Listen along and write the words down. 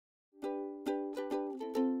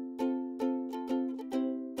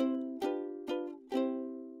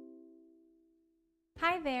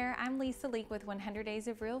I'm Lisa Leake with 100 Days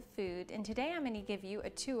of Real Food, and today I'm going to give you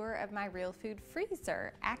a tour of my real food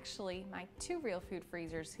freezer. Actually, my two real food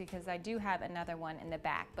freezers, because I do have another one in the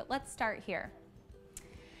back, but let's start here.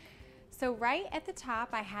 So right at the top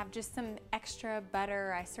I have just some extra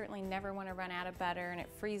butter. I certainly never want to run out of butter, and it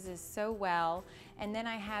freezes so well. And then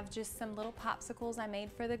I have just some little popsicles I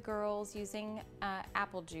made for the girls using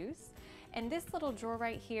apple juice. And this little drawer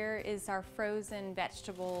right here is our frozen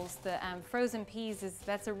vegetables. The frozen peas,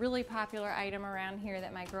 that's a really popular item around here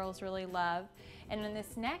that my girls really love. And in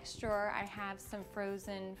this next drawer I have some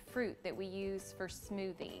frozen fruit that we use for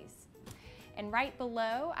smoothies. And right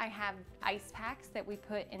below I have ice packs that we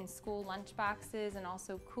put in school lunch boxes and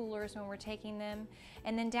also coolers when we're taking them.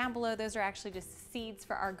 And then down below, those are actually just seeds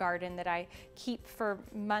for our garden that I keep for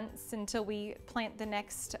months until we plant the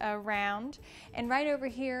next round. And right over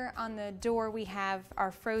here on the door we have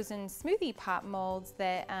our frozen smoothie pop molds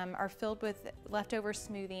that are filled with leftover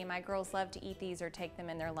smoothie, and my girls love to eat these or take them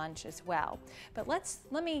in their lunch as well. But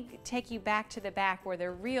let me take you back to the back where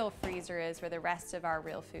the real freezer is, where the rest of our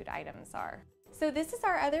real food items are. So this is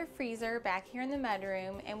our other freezer back here in the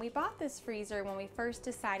mudroom, and we bought this freezer when we first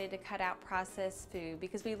decided to cut out processed food,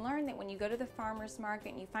 because we learned that when you go to the farmer's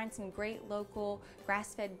market and you find some great local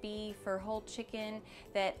grass-fed beef or whole chicken,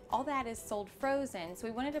 that all that is sold frozen. So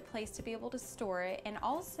we wanted a place to be able to store it, and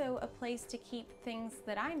also a place to keep things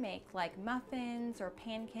that I make, like muffins or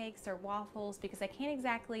pancakes or waffles, because I can't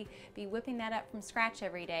exactly be whipping that up from scratch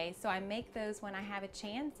every day. So I make those when I have a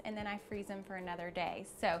chance, and then I freeze them for another day.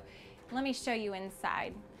 So let me show you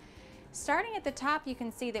inside. Starting at the top, you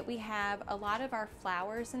can see that we have a lot of our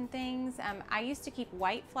flours and things. I used to keep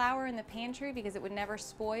white flour in the pantry because it would never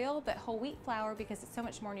spoil, but whole wheat flour, because it's so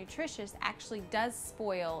much more nutritious, actually does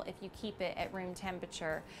spoil if you keep it at room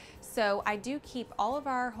temperature. So I do keep all of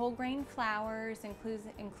our whole grain flours,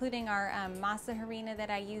 including our masa harina that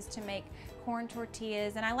I use to make corn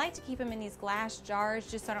tortillas, and I like to keep them in these glass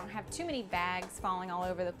jars just so I don't have too many bags falling all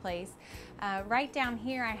over the place. Right down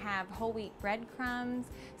here I have whole wheat breadcrumbs.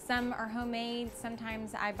 Some are homemade.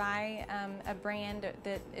 Sometimes I buy a brand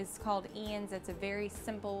that is called Ian's. It's a very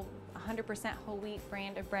simple 100% whole wheat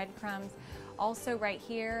brand of breadcrumbs. Also right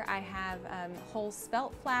here I have whole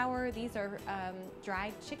spelt flour. These are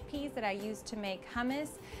dried chickpeas that I use to make hummus.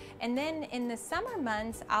 And then in the summer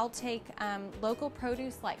months I'll take local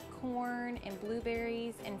produce like corn and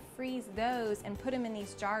blueberries and freeze those and put them in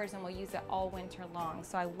these jars, and we'll use it all winter long.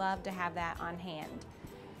 So I love to have that on hand.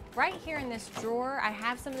 Right here in this drawer, I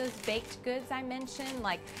have some of those baked goods I mentioned,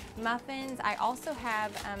 like muffins. I also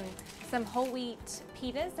have some whole wheat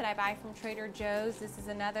pitas that I buy from Trader Joe's. This is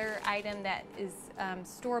another item that is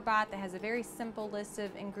store-bought, that has a very simple list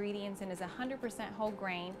of ingredients and is 100% whole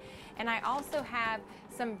grain. And I also have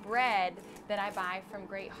some bread that I buy from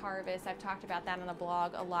Great Harvest. I've talked about that on the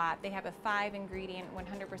blog a lot. They have a 5-ingredient,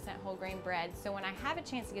 100% whole grain bread. So when I have a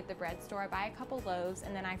chance to get the bread store, I buy a couple loaves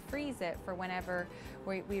and then I freeze it for whenever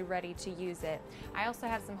we're ready to use it. I also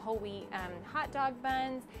have some whole wheat hot dog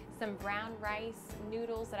buns, some brown rice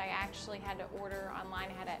noodles that I actually had to order online.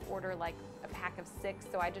 I had to order like a pack of 6,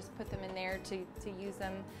 so I just put them in there to use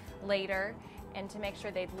them later and to make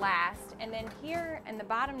sure they'd last. And then here in the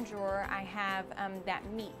bottom drawer I have that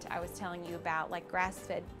meat I was telling you about, like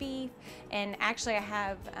grass-fed beef, and actually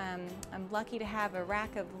I'm lucky to have a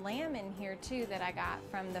rack of lamb in here too that I got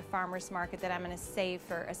from the farmer's market that I'm going to save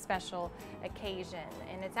for a special occasion.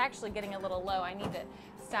 And it's actually getting a little low. I need to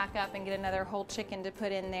stock up and get another whole chicken to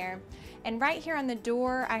put in there. And right here on the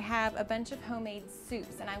door I have a bunch of homemade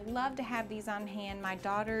soups, and I love to have these on hand. My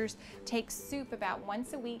daughters take soup about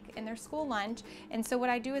once a week in their school lunch, and so what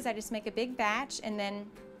I do is I just make a big batch and then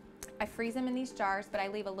I freeze them in these jars, but I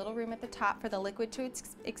leave a little room at the top for the liquid to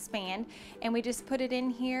expand, and we just put it in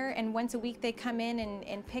here, and once a week they come in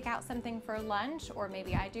and pick out something for lunch, or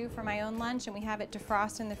maybe I do for my own lunch, and we have it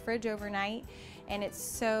defrost in the fridge overnight. And it's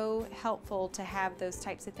so helpful to have those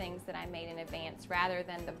types of things that I made in advance rather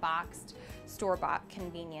than the boxed store-bought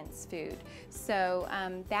convenience food. So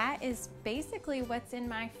that is basically what's in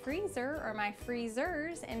my freezer or my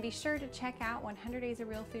freezers, and be sure to check out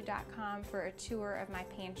 100daysofrealfood.com for a tour of my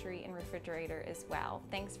pantry and refrigerator as well.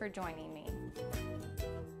 Thanks for joining me.